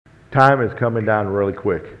Time is coming down really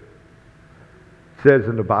quick. It says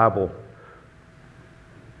in the Bible,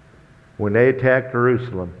 when they attack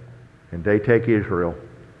Jerusalem and they take Israel,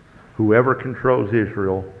 whoever controls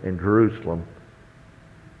Israel and Jerusalem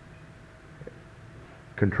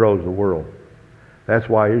controls the world. That's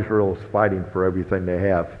why Israel is fighting for everything they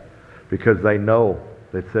have, because they know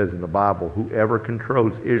that says in the Bible, whoever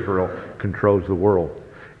controls Israel controls the world.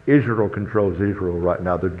 Israel controls Israel right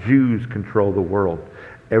now. The Jews control the world.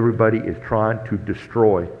 Everybody is trying to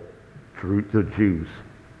destroy the Jews.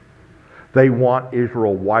 They want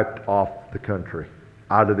Israel wiped off the country,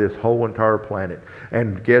 out of this whole entire planet.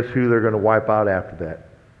 And guess who they're going to wipe out after that?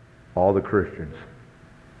 All the Christians.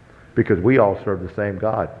 Because we all serve the same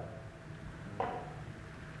God.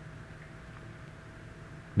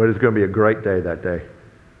 But it's going to be a great day that day.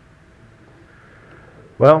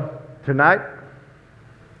 Well, tonight,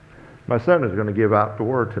 my son is going to give out the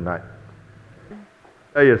word tonight.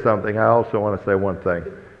 Tell you something, I also want to say one thing.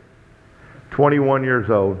 21 years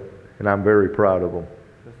old, and I'm very proud of him.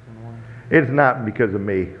 It's not because of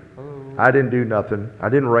me. I didn't do nothing. I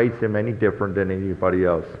didn't raise him any different than anybody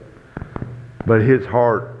else. But his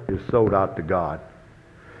heart is sold out to God.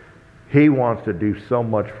 He wants to do so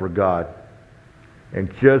much for God.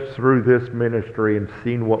 And just through this ministry and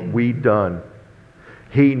seeing what we've done,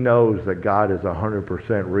 he knows that God is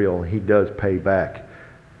 100% real. He does pay back.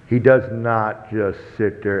 He does not just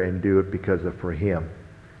sit there and do it because of for him.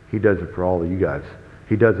 He does it for all of you guys.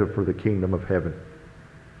 He does it for the kingdom of heaven.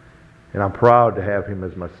 And I'm proud to have him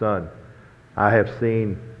as my son. I have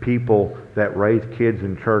seen people that raise kids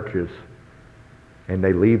in churches and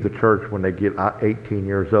they leave the church when they get 18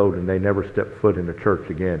 years old and they never step foot in the church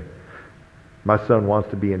again. My son wants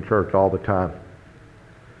to be in church all the time.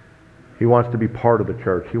 He wants to be part of the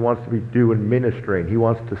church. He wants to be doing ministering. He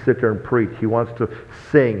wants to sit there and preach. He wants to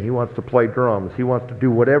sing. He wants to play drums. He wants to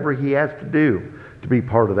do whatever he has to do to be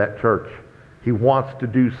part of that church. He wants to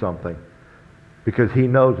do something because he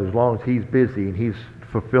knows as long as he's busy and he's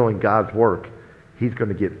fulfilling God's work, he's going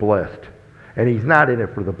to get blessed. And he's not in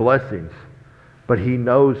it for the blessings, but he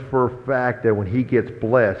knows for a fact that when he gets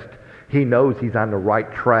blessed, he knows he's on the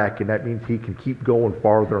right track, and that means he can keep going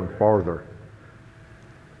farther and farther.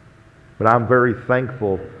 But I'm very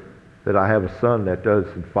thankful that I have a son that does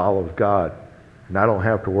and follows God. And I don't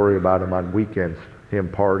have to worry about him on weekends, him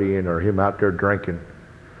partying or him out there drinking.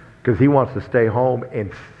 Because he wants to stay home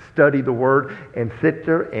and study the Word and sit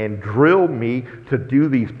there and drill me to do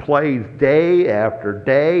these plays day after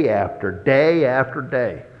day after day after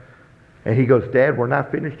day. And he goes, Dad, we're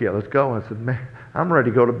not finished yet. Let's go. I said, man, I'm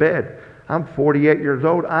ready to go to bed. I'm 48 years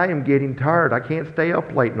old. I am getting tired. I can't stay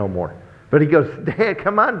up late no more. But he goes, Dad,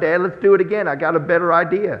 come on, Dad, let's do it again. I got a better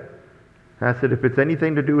idea. And I said, if it's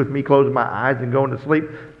anything to do with me closing my eyes and going to sleep,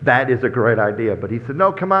 that is a great idea. But he said,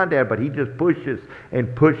 no, come on, Dad. But he just pushes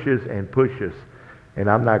and pushes and pushes. And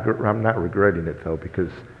I'm not regretting it, though,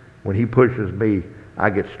 because when he pushes me, I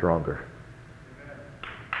get stronger.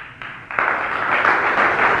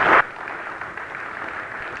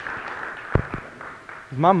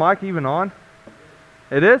 Is my mic even on?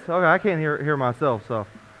 It is? Okay, I can't hear myself, so.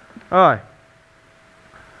 All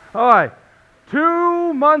right.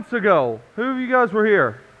 2 months ago, who of you guys were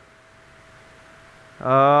here?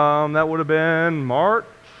 That would have been March.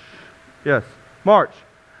 Yes, March.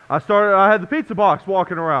 I had the pizza box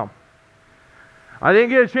walking around. I didn't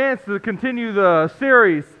get a chance to continue the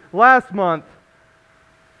series last month,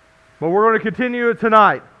 but we're going to continue it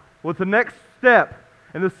tonight with the next step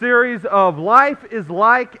in the series of Life is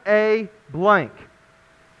Like a Blank.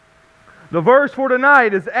 The verse for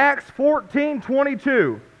tonight is Acts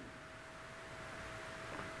 14:22.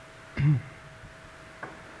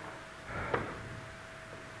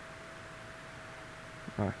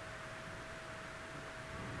 Right.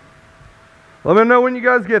 Let me know when you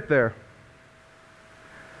guys get there.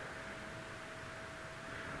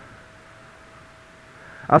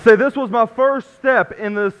 I say this was my first step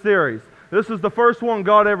in this series. This is the first one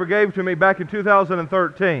God ever gave to me back in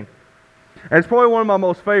 2013. And it's probably one of my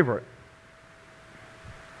most favorite.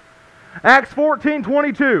 Acts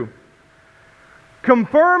 14:22.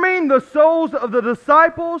 Confirming the souls of the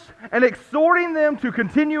disciples and exhorting them to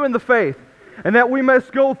continue in the faith, and that we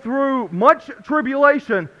must go through much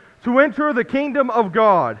tribulation to enter the kingdom of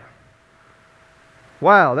God.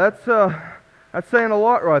 Wow, that's saying a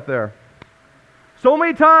lot right there. So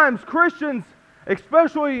many times Christians,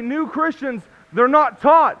 especially new Christians, they're not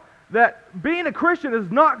taught that being a Christian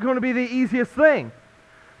is not going to be the easiest thing.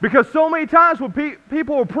 Because so many times when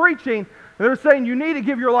people are preaching, they're saying you need to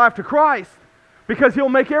give your life to Christ because He'll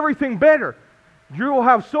make everything better. You will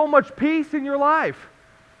have so much peace in your life.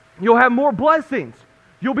 You'll have more blessings.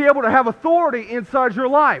 You'll be able to have authority inside your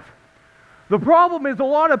life. The problem is a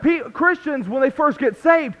lot of Christians, when they first get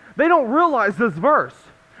saved, they don't realize this verse.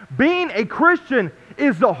 Being a Christian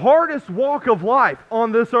is the hardest walk of life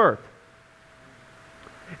on this earth.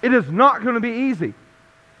 It is not going to be easy.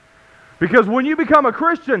 Because when you become a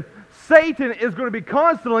Christian, Satan is going to be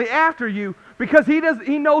constantly after you because he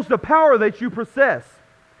knows the power that you possess.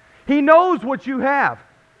 He knows what you have.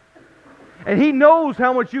 And he knows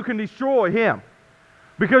how much you can destroy him.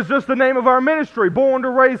 Because just the name of our ministry, Born to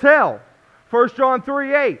Raise Hell. 1 John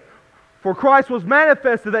 3:8. For Christ was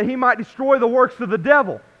manifested that he might destroy the works of the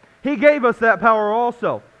devil. He gave us that power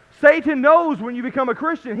also. Satan knows when you become a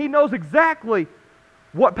Christian, he knows exactly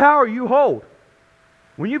what power you hold.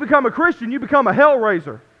 When you become a Christian, you become a hell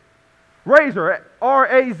raiser. Raiser,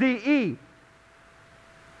 R-A-Z-E.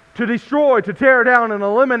 To destroy, to tear down, and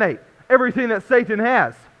eliminate everything that Satan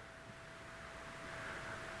has.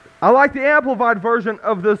 I like the amplified version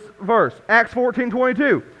of this verse, Acts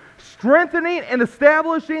 14:22. Strengthening and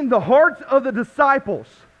establishing the hearts of the disciples.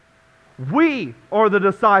 We are the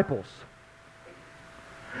disciples.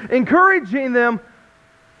 Encouraging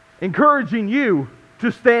you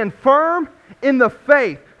to stand firm in the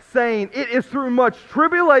faith, saying it is through much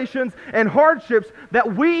tribulations and hardships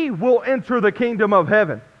that we will enter the kingdom of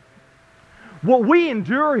heaven. What we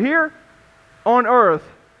endure here on earth,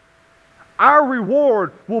 our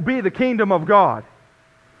reward will be the kingdom of God.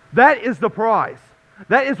 That is the prize.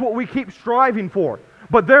 That is what we keep striving for.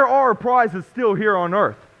 But there are prizes still here on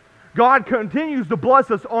earth. God continues to bless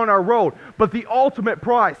us on our road. But the ultimate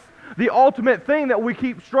price, the ultimate thing that we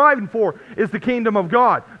keep striving for is the kingdom of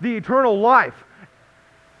God, the eternal life,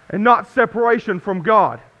 and not separation from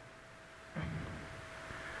God.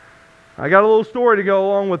 I got a little story to go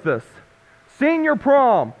along with this. Senior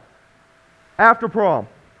prom, after prom.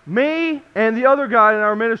 Me and the other guy in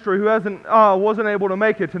our ministry who wasn't able to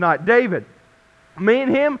make it tonight, David. Me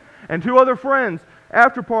and him and two other friends,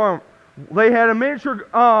 after prom, they had a miniature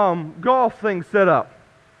golf thing set up.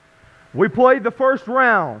 We played the first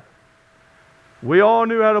round. We all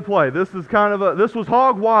knew how to play. This was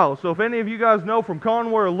Hog Wild. So if any of you guys know from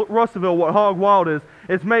Conway or Russellville what Hog Wild is,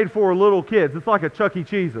 it's made for little kids. It's like a Chuck E.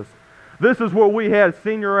 Cheese's. This is what we had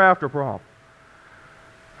senior after prom.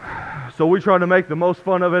 So we tried to make the most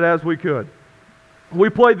fun of it as we could. We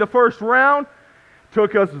played the first round.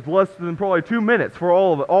 Took us less than probably 2 minutes for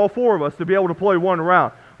all four of us to be able to play one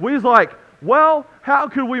round. We was like, well, how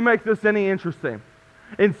could we make this any interesting?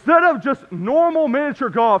 Instead of just normal miniature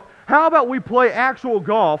golf, how about we play actual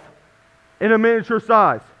golf in a miniature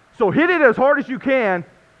size? So hit it as hard as you can,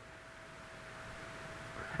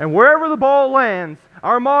 and wherever the ball lands,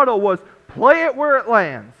 our motto was, play it where it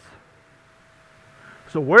lands.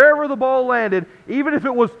 So wherever the ball landed, even if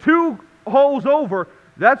it was 2 holes over,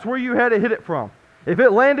 that's where you had to hit it from. If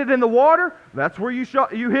it landed in the water, that's where you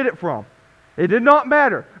hit it from. It did not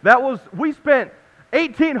matter. We spent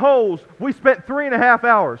 18 holes. We spent 3.5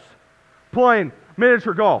 hours playing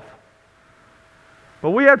miniature golf.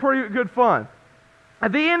 But we had pretty good fun.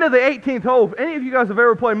 At the end of the 18th hole, if any of you guys have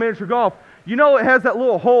ever played miniature golf, you know it has that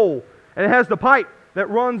little hole, and it has the pipe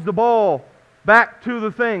that runs the ball back to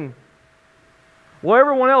the thing. Well,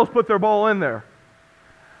 everyone else put their ball in there.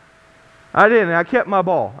 I didn't. I kept my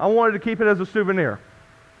ball. I wanted to keep it as a souvenir.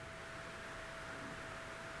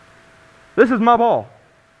 This is my ball.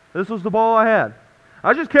 This was the ball I had.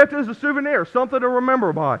 I just kept it as a souvenir, something to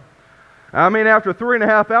remember by. I mean, after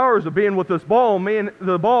 3.5 hours of being with this ball, me and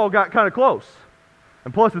the ball got kind of close.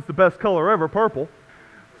 And plus, it's the best color ever, purple.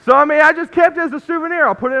 So, I just kept it as a souvenir.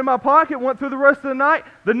 I put it in my pocket, went through the rest of the night.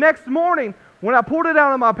 The next morning, when I pulled it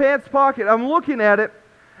out of my pants pocket, I'm looking at it,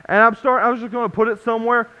 and I was just going to put it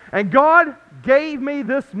somewhere. And God gave me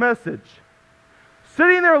this message.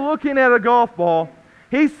 Sitting there looking at a golf ball,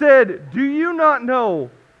 He said, do you not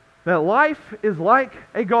know that life is like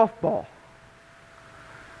a golf ball?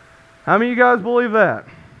 How many of you guys believe that?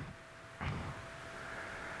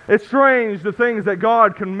 It's strange the things that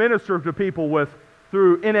God can minister to people with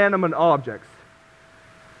through inanimate objects.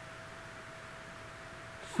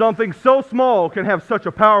 Something so small can have such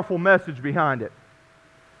a powerful message behind it.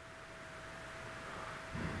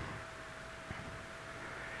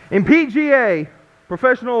 In PGA,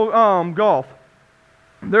 professional golf,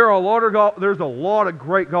 there's a lot of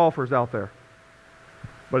great golfers out there.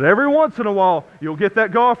 But every once in a while, you'll get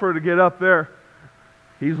that golfer to get up there.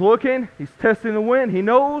 He's looking, he's testing the wind, he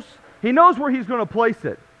knows where he's going to place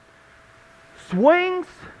it. Swings,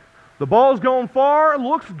 the ball's going far,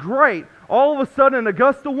 looks great. All of a sudden, a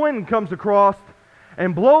gust of wind comes across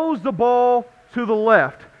and blows the ball to the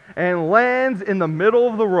left and lands in the middle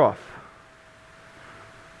of the rough.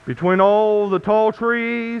 between all the tall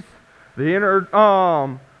trees, the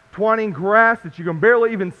intertwining grass that you can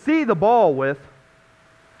barely even see the ball with,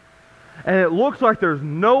 and it looks like there's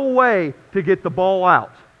no way to get the ball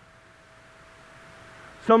out.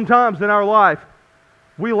 Sometimes in our life,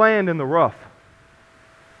 we land in the rough.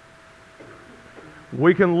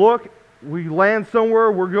 We can look, we land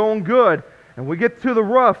somewhere, we're going good, and we get to the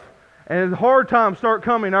rough, and hard times start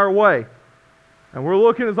coming our way. And we're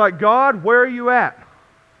looking, it's like, God, where are you at?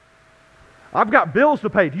 I've got bills to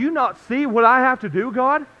pay. Do you not see what I have to do,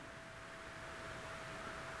 God?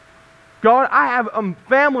 God, I have a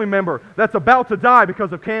family member that's about to die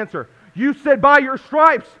because of cancer. You said by your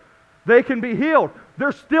stripes they can be healed.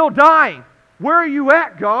 They're still dying. Where are you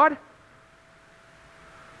at, God?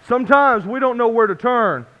 Sometimes we don't know where to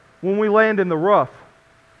turn when we land in the rough.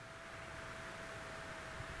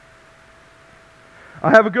 I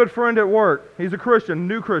have a good friend at work. He's a Christian,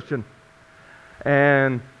 new Christian.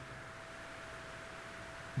 And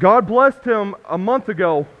God blessed him a month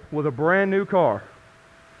ago with a brand new car.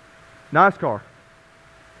 Nice car.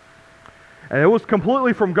 And it was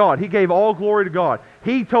completely from God. He gave all glory to God.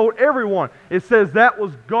 He told everyone, it says that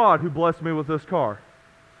was God who blessed me with this car.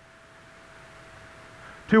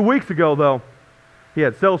 2 weeks ago, though, he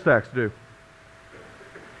had sales tax due.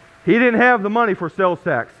 He didn't have the money for sales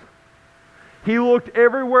tax. He looked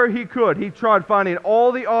everywhere he could. He tried finding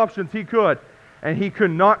all the options he could, and he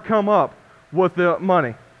could not come up with the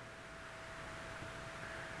money.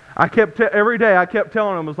 Every day I kept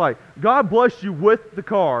telling him, it was like, God bless you with the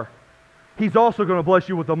car. He's also going to bless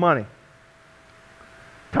you with the money.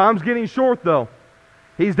 Time's getting short, though.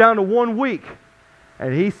 He's down to 1 week,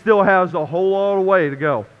 and he still has a whole lot of way to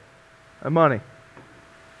go of money.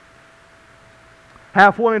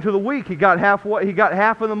 Halfway into the week, he got half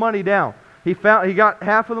of the money down. He got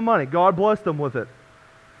half of the money. God blessed him with it.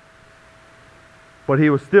 But he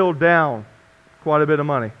was still down quite a bit of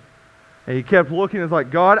money. And he kept looking, it's like,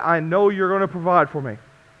 God, I know you're going to provide for me.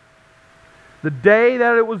 The day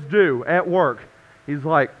that it was due at work, he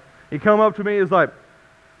come up to me, he's like,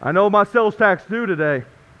 I know my sales tax due today,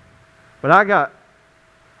 but I got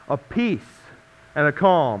a peace and a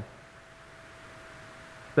calm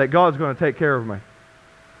that God's going to take care of me.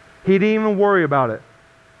 He didn't even worry about it.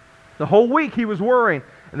 The whole week he was worrying,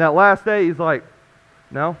 and that last day he's like,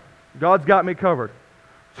 no, God's got me covered.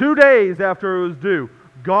 2 days after it was due,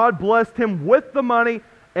 God blessed him with the money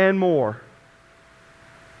and more.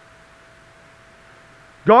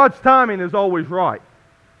 God's timing is always right.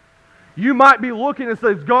 You might be looking and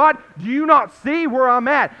says, God, do you not see where I'm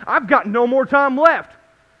at? I've got no more time left.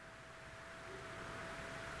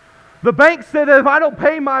 The bank said that if I don't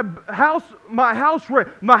pay my house rent,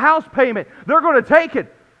 my house payment, they're going to take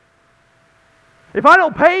it. If I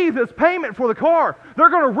don't pay this payment for the car, they're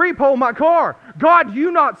going to repo my car. God, do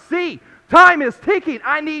you not see? Time is ticking.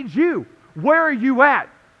 I need you. Where are you at?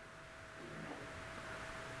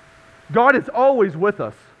 God is always with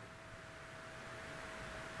us.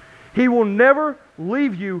 He will never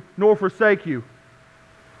leave you nor forsake you.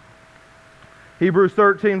 Hebrews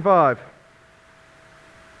 13:5.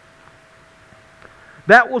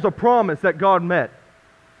 That was a promise that God met.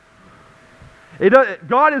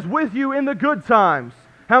 God is with you in the good times.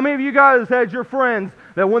 How many of you guys had your friends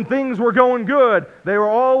that when things were going good, they were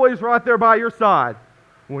always right there by your side?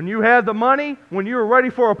 When you had the money, when you were ready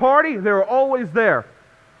for a party, they were always there.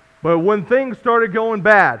 But when things started going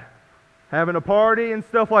bad, having a party and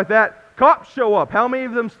stuff like that, cops show up. How many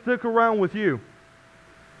of them stick around with you?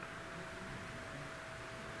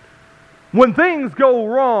 When things go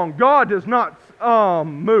wrong, God does not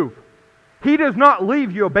move. He does not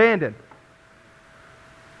leave you abandoned.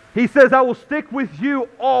 He says, I will stick with you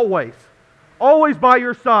always. Always by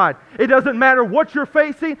your side. It doesn't matter what you're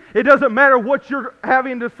facing. It doesn't matter what you're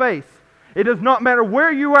having to face. It does not matter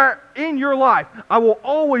where you are in your life. I will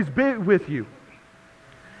always be with you.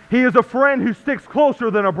 He is a friend who sticks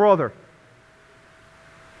closer than a brother.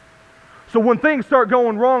 So when things start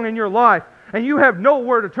going wrong in your life, and you have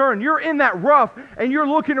nowhere to turn, you're in that rough, and you're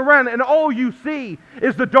looking around, and all you see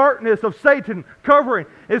is the darkness of Satan covering.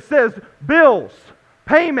 It says bills,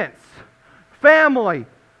 payments, family,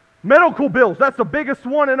 medical bills. That's the biggest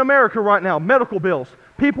one in America right now, medical bills.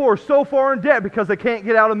 People are so far in debt because they can't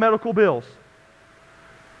get out of medical bills.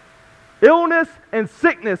 Illness and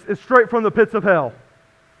sickness is straight from the pits of hell.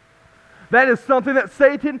 That is something that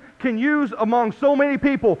Satan can use among so many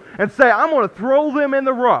people and say, I'm going to throw them in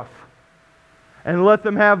the rough and let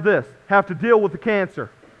them have to deal with the cancer.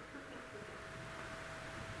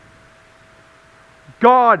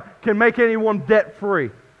 God can make anyone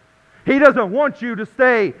debt-free. He doesn't want you to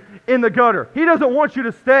stay in the gutter. He doesn't want you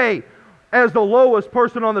to stay as the lowest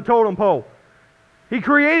person on the totem pole. He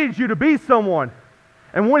created you to be someone.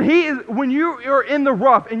 And when you are in the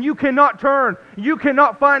rough and you cannot turn, you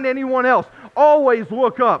cannot find anyone else, always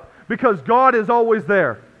look up, because God is always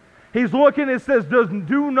there. He's looking and says,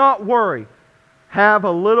 do not worry. Have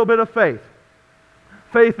a little bit of faith.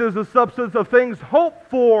 Faith is the substance of things hoped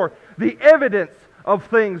for, the evidence of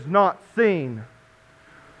things not seen.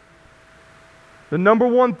 The number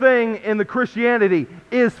one thing in the Christianity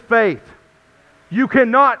is faith. You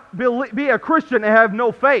cannot be a Christian and have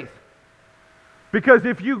no faith. Because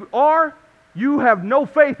if you are, you have no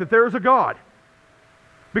faith that there is a God.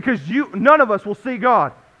 Because none of us will see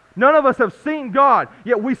God. None of us have seen God,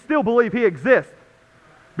 yet we still believe He exists.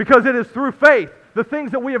 Because it is through faith, the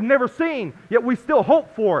things that we have never seen, yet we still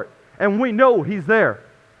hope for it, and we know He's there.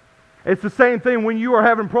 It's the same thing when you are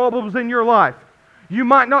having problems in your life. You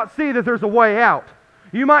might not see that there's a way out.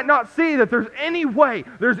 You might not see that there's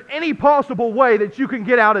any possible way that you can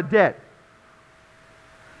get out of debt.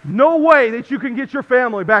 No way that you can get your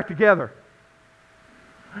family back together.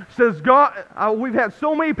 Says God, we've had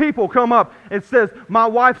so many people come up and says, my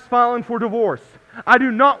wife's filing for divorce. I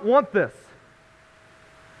do not want this.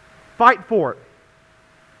 Fight for it.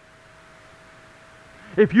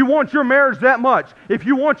 If you want your marriage that much, if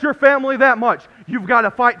you want your family that much, you've got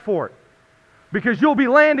to fight for it. Because you'll be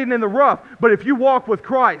landing in the rough, but if you walk with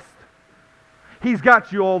Christ, He's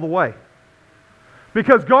got you all the way.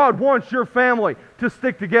 Because God wants your family to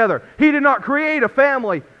stick together. He did not create a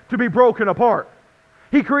family to be broken apart.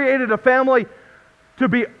 He created a family to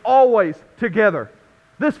be always together.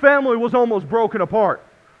 This family was almost broken apart.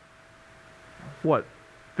 What,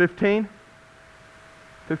 15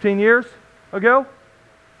 years ago?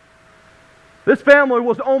 This family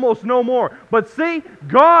was almost no more. But see,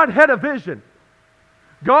 God had a vision.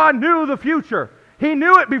 God knew the future. He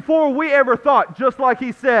knew it before we ever thought, just like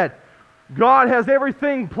He said. God has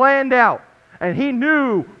everything planned out. And He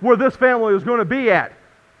knew where this family was going to be at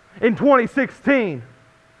in 2016.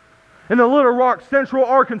 In the Little Rock Central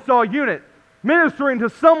Arkansas unit, ministering to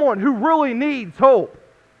someone who really needs hope.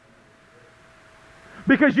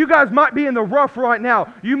 Because you guys might be in the rough right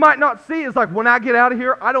now. You might not see, it's like, when I get out of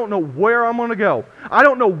here, I don't know where I'm going to go. I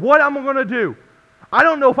don't know what I'm going to do. I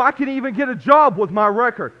don't know if I can even get a job with my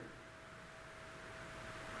record.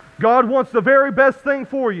 God wants the very best thing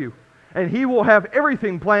for you, and He will have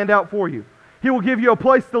everything planned out for you. He will give you a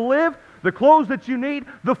place to live, the clothes that you need,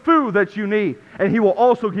 the food that you need, and He will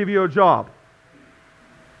also give you a job.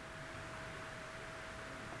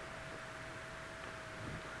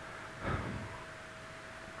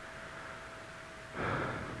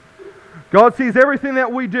 God sees everything that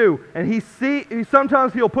we do, and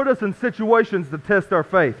sometimes He'll put us in situations to test our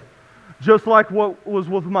faith. Just like what was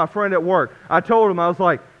with my friend at work. I told him, I was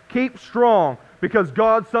like, keep strong, because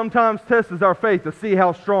God sometimes tests our faith to see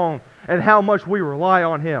how strong and how much we rely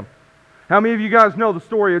on Him. How many of you guys know the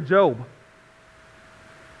story of Job?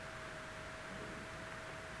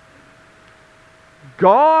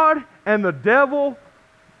 God and the devil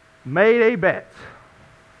made a bet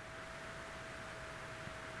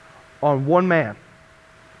on one man.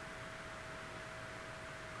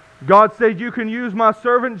 God said, you can use my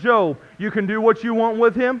servant Job. You can do what you want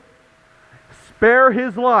with him. Spare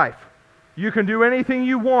his life. You can do anything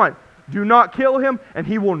you want. Do not kill him, and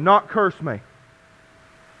he will not curse me.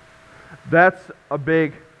 That's a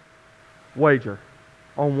big wager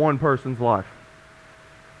on one person's life.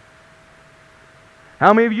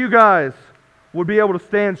 How many of you guys would be able to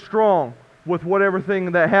stand strong with whatever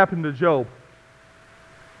thing that happened to Job?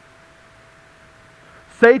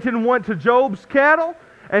 Satan went to Job's cattle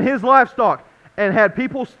and his livestock and had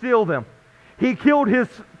people steal them. He killed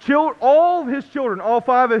all of his children, all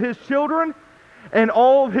 5 of his children, and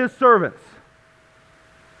all of his servants.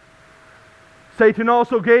 Satan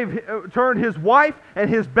also turned his wife and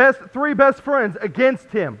his 3 best friends against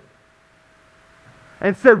him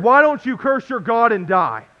and said, why don't you curse your God and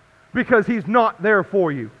die? Because He's not there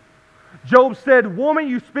for you. Job said, woman,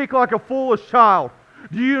 you speak like a foolish child.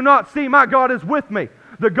 Do you not see my God is with me?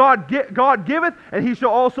 The God giveth, and He shall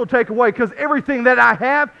also take away, because everything that I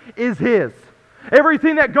have is His.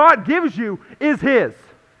 Everything that God gives you is His.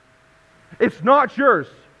 It's not yours.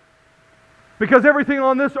 Because everything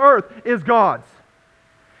on this earth is God's.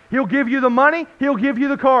 He'll give you the money, He'll give you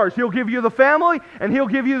the cars, He'll give you the family, and He'll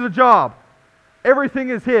give you the job. Everything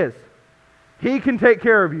is His. He can take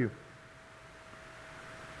care of you.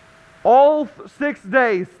 All 6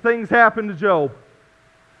 days, things happened to Job.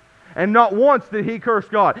 And not once did he curse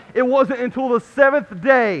God. It wasn't until the 7th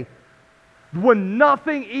day, when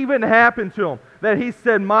nothing even happened to him, that he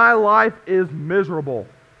said, my life is miserable.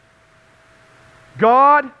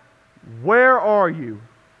 God where are you?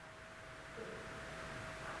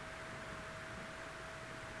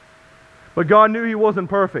 But God knew he wasn't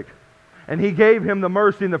perfect. And he gave him the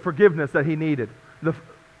mercy and the forgiveness that he needed.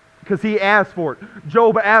 Because he asked for it.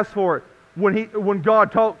 Job asked for it when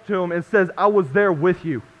God talked to him and says, I was there with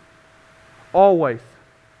you. Always.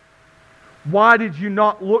 Why did you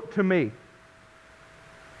not look to me?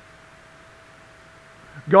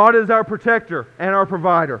 God is our protector and our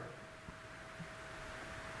provider.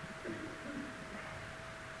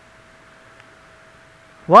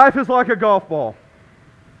 Life is like a golf ball.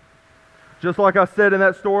 Just like I said in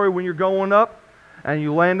that story, when you're going up and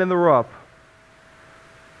you land in the rough.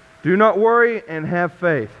 Do not worry and have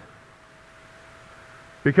faith.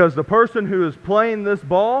 Because the person who is playing this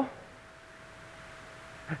ball,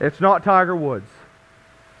 it's not Tiger Woods.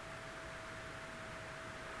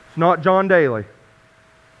 It's not John Daly.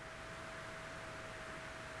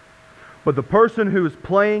 But the person who is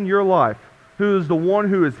playing your life, who is the one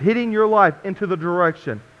who is hitting your life into the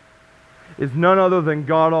direction, is none other than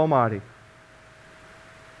God Almighty.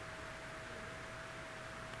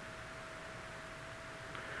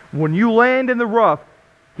 When you land in the rough,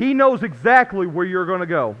 He knows exactly where you're going to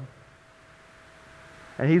go.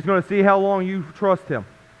 And He's going to see how long you trust Him.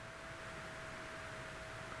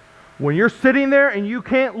 When you're sitting there and you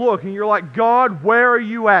can't look and you're like, God, where are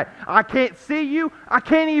you at? I can't see you. I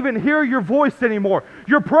can't even hear your voice anymore.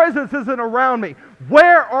 Your presence isn't around me.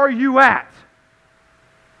 Where are you at?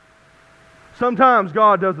 Sometimes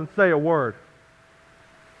God doesn't say a word.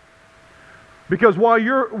 Because while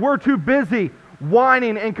we're too busy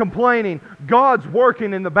whining and complaining, God's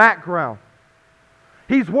working in the background.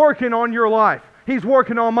 He's working on your life. He's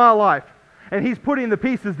working on my life. And He's putting the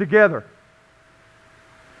pieces together.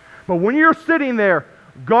 But when you're sitting there,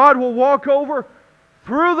 God will walk over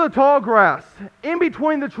through the tall grass, in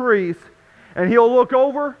between the trees, and He'll look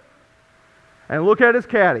over and look at His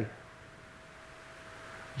caddy,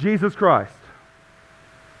 Jesus Christ.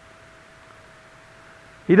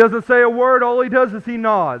 He doesn't say a word, all He does is He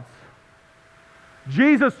nods.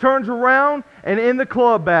 Jesus turns around and in the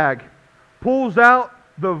club bag pulls out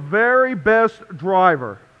the very best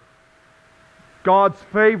driver, God's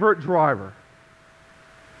favorite driver.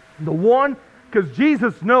 The one, because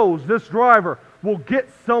Jesus knows this driver will get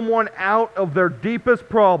someone out of their deepest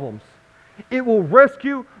problems. It will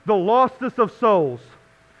rescue the lostest of souls.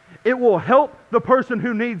 It will help the person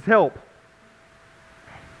who needs help.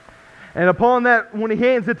 And upon that, when He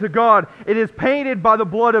hands it to God, it is painted by the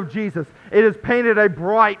blood of Jesus. It is painted a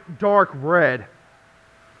bright, dark red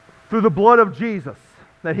through the blood of Jesus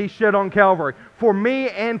that He shed on Calvary for me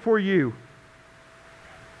and for you.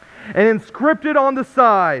 And inscripted on the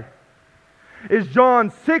side is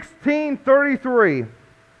John 16:33.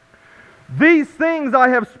 These things I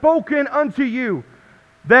have spoken unto you,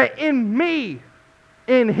 that in me,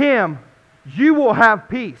 in Him, you will have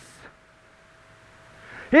peace.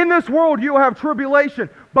 In this world you will have tribulation,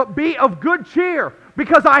 but be of good cheer,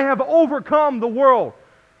 because I have overcome the world.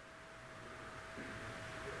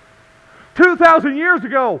 2,000 years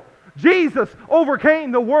ago, Jesus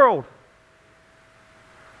overcame the world.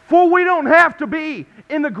 For we don't have to be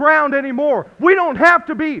in the ground anymore. We don't have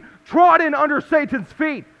to be trodden under Satan's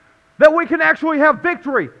feet. That we can actually have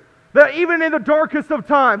victory. That even in the darkest of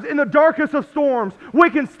times, in the darkest of storms, we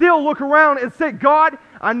can still look around and say, God,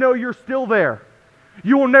 I know You're still there.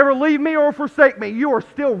 You will never leave me or forsake me. You are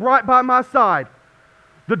still right by my side.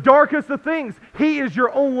 The darkest of things, He is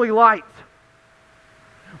your only light.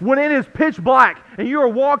 When it is pitch black and you are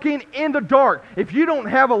walking in the dark, if you don't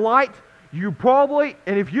have a light, you probably,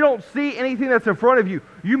 and if you don't see anything that's in front of you,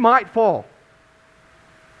 you might fall.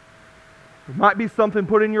 There might be something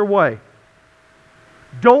put in your way.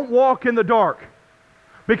 Don't walk in the dark,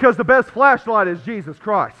 because the best flashlight is Jesus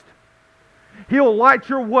Christ. He'll light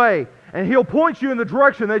your way, and He'll point you in the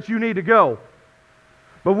direction that you need to go.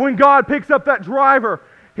 But when God picks up that driver,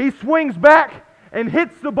 He swings back and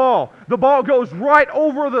hits the ball. The ball goes right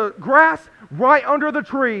over the grass, right under the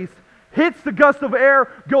trees, hits the gust of air,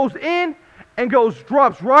 goes in, and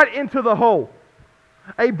drops right into the hole.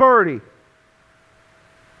 A birdie.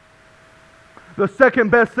 The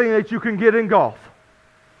second best thing that you can get in golf.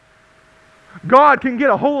 God can get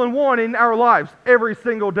a hole-in-one in our lives every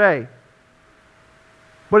single day.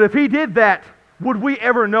 But if He did that, would we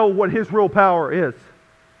ever know what His real power is?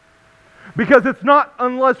 Because it's not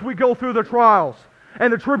unless we go through the trials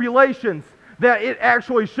and the tribulations that it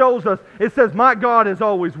actually shows us. It says, my God is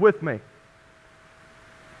always with me.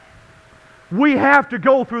 We have to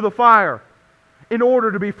go through the fire in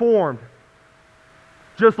order to be formed.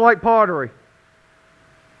 Just like pottery.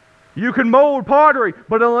 You can mold pottery,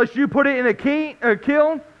 but unless you put it in a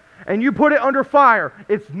kiln and you put it under fire,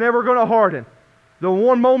 it's never going to harden. The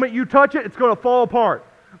one moment you touch it, it's going to fall apart.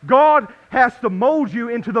 God has to mold you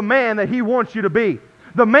into the man that He wants you to be.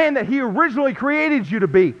 The man that He originally created you to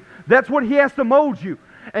be. That's what He has to mold you.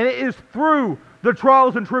 And it is through the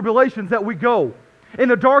trials and tribulations that we go. In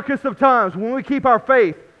the darkest of times, when we keep our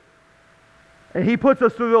faith, and He puts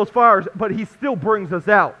us through those fires, but He still brings us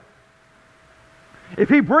out. If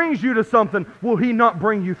He brings you to something, will He not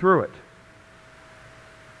bring you through it?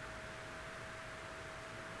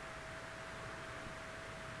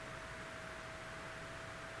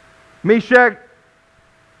 Meshach,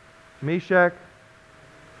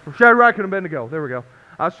 Shadrach, and Abednego. There we go.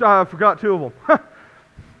 I forgot two of them.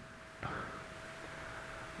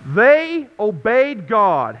 They obeyed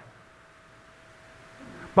God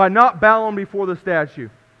by not bowing before the statue.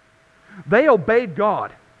 They obeyed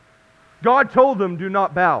God. God told them, do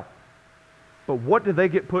not bow. But what did they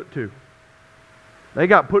get put to? They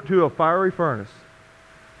got put to a fiery furnace.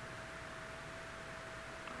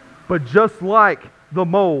 But just like the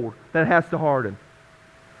mold that has to harden,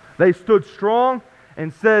 they stood strong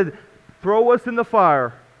and said, throw us in the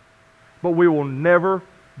fire, but we will never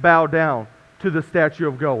bow down to the statue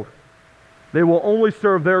of gold. They will only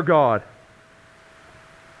serve their God.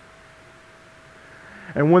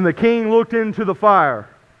 And when the king looked into the fire,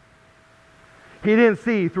 he didn't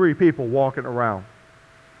see three people walking around.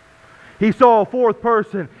 He saw a fourth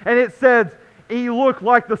person, and it said he looked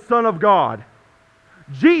like the Son of God.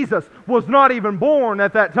 Jesus was not even born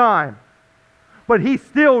at that time, but he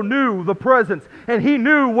still knew the presence, and he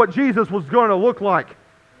knew what Jesus was going to look like.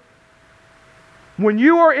 When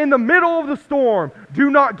you are in the middle of the storm,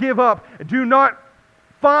 do not give up. Do not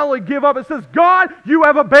finally give up. It says, God, you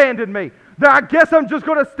have abandoned me. I guess I'm just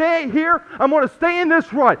going to stay here. I'm going to stay in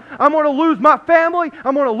this rut. I'm going to lose my family.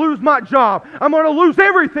 I'm going to lose my job. I'm going to lose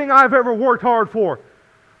everything I've ever worked hard for,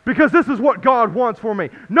 because this is what God wants for me.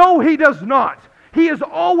 No, He does not. He is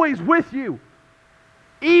always with you.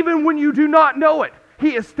 Even when you do not know it,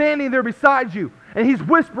 He is standing there beside you, and He's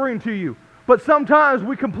whispering to you. But sometimes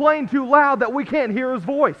we complain too loud that we can't hear His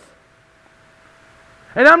voice.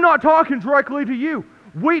 And I'm not talking directly to you.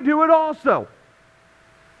 We do it also.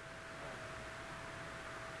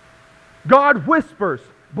 God whispers,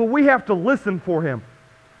 but we have to listen for Him.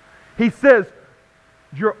 He says,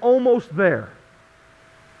 you're almost there.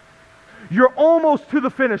 You're almost to the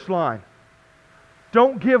finish line.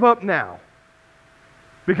 Don't give up now.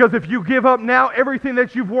 Because if you give up now, everything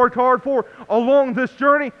that you've worked hard for along this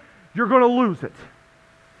journey, you're going to lose it.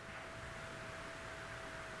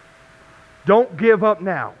 Don't give up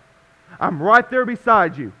now. I'm right there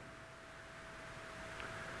beside you.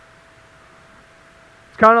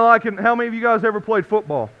 It's kind of like, how many of you guys ever played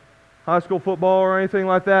football? High school football or anything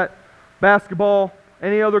like that? Basketball?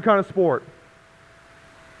 Any other kind of sport?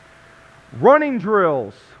 Running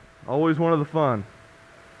drills, always one of the fun.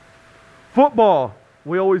 Football,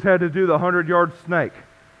 we always had to do the 100-yard snake.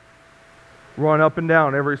 Run up and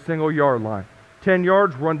down every single yard line. 10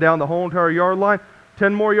 yards, run down the whole entire yard line.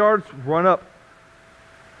 10 more yards, run up.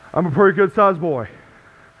 I'm a pretty good sized boy.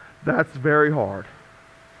 That's very hard.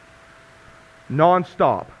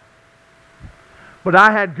 Non-stop. But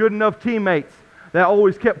I had good enough teammates that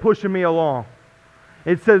always kept pushing me along.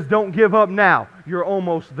 It says, don't give up now. You're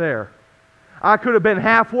almost there. I could have been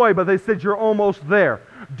halfway, but they said, you're almost there.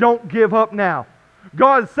 Don't give up now.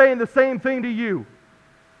 God is saying the same thing to you.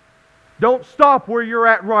 Don't stop where you're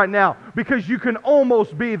at right now, because you can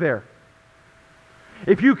almost be there.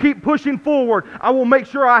 If you keep pushing forward, I will make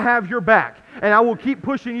sure I have your back, and I will keep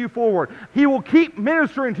pushing you forward. He will keep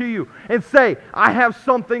ministering to you and say, I have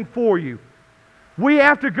something for you. We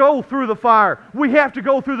have to go through the fire. We have to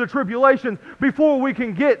go through the tribulations before we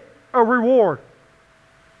can get a reward.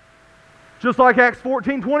 Just like Acts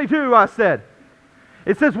 14:22, I said.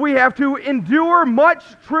 It says we have to endure much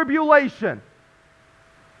tribulation.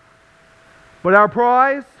 But our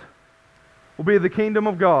prize will be the kingdom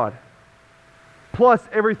of God, plus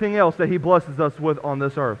everything else that He blesses us with on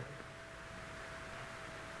this earth.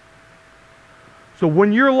 So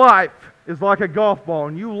when your life is like a golf ball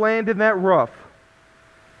and you land in that rough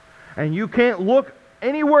and you can't look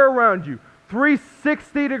anywhere around you,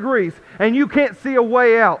 360 degrees, and you can't see a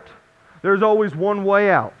way out, there's always one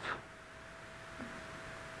way out.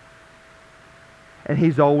 And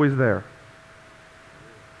He's always there.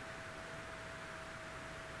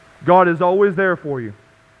 God is always there for you.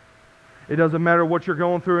 It doesn't matter what you're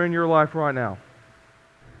going through in your life right now.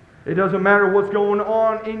 It doesn't matter what's going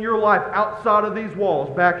on in your life outside of these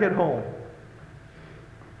walls, back at home.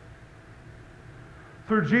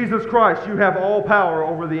 Through Jesus Christ, you have all power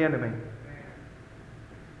over the enemy.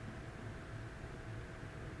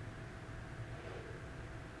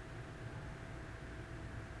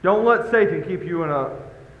 Don't let Satan keep you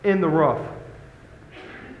in the rough.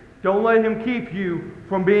 Don't let him keep you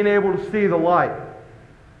from being able to see the light.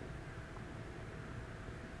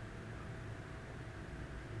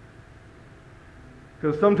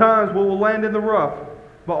 Because sometimes we will land in the rough,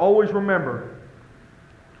 but always remember,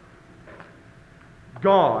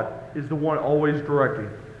 God is the one always directing.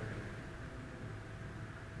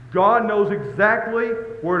 God knows exactly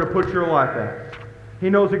where to put your life at. He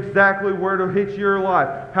knows exactly where to hit your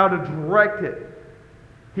life, how to direct it.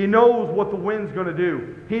 He knows what the wind's going to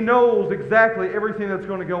do. He knows exactly everything that's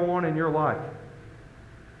going to go on in your life.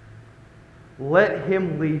 Let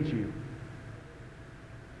Him lead you.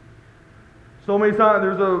 So many times,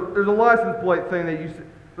 there's a license plate thing that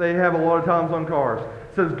they have a lot of times on cars.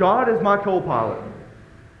 It says, God is my co-pilot.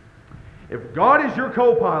 If God is your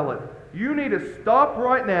co-pilot, you need to stop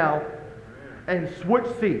right now and switch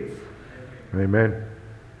seats. Amen.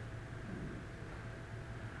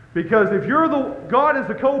 Because if God is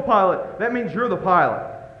the co-pilot, that means you're the pilot.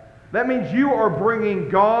 That means you are bringing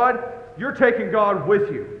God, you're taking God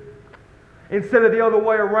with you. Instead of the other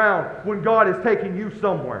way around, when God is taking you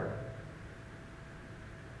somewhere.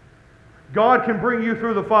 God can bring you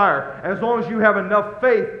through the fire as long as you have enough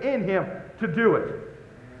faith in Him to do it.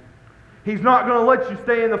 He's not going to let you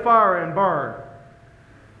stay in the fire and burn.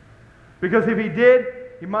 Because if He did,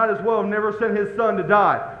 He might as well have never sent His Son to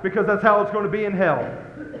die, because that's how it's going to be in hell.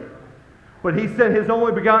 But He sent His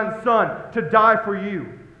only begotten Son to die for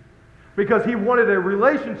you, because He wanted a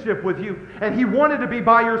relationship with you, and He wanted to be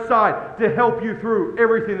by your side to help you through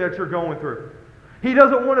everything that you're going through. He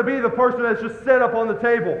doesn't want to be the person that's just set up on the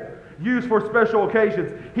table, used for special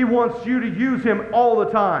occasions. He wants you to use Him all the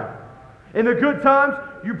time. In the good times,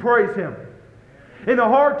 you praise Him. In the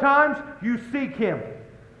hard times, you seek Him.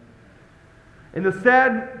 In the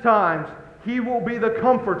sad times, He will be the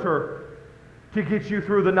comforter to get you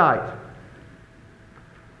through the night.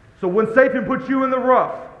 So when Satan puts you in the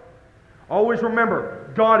rough, always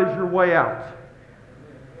remember, God is your way out.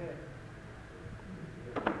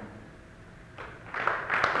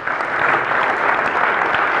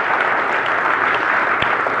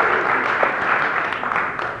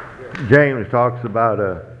 James talks about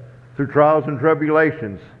through trials and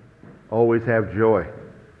tribulations, always have joy.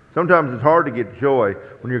 Sometimes it's hard to get joy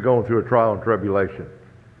when you're going through a trial and tribulation.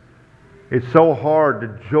 It's so hard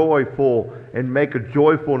to joyful and make a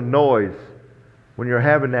joyful noise when you're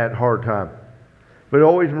having that hard time. But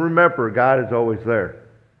always remember, God is always there.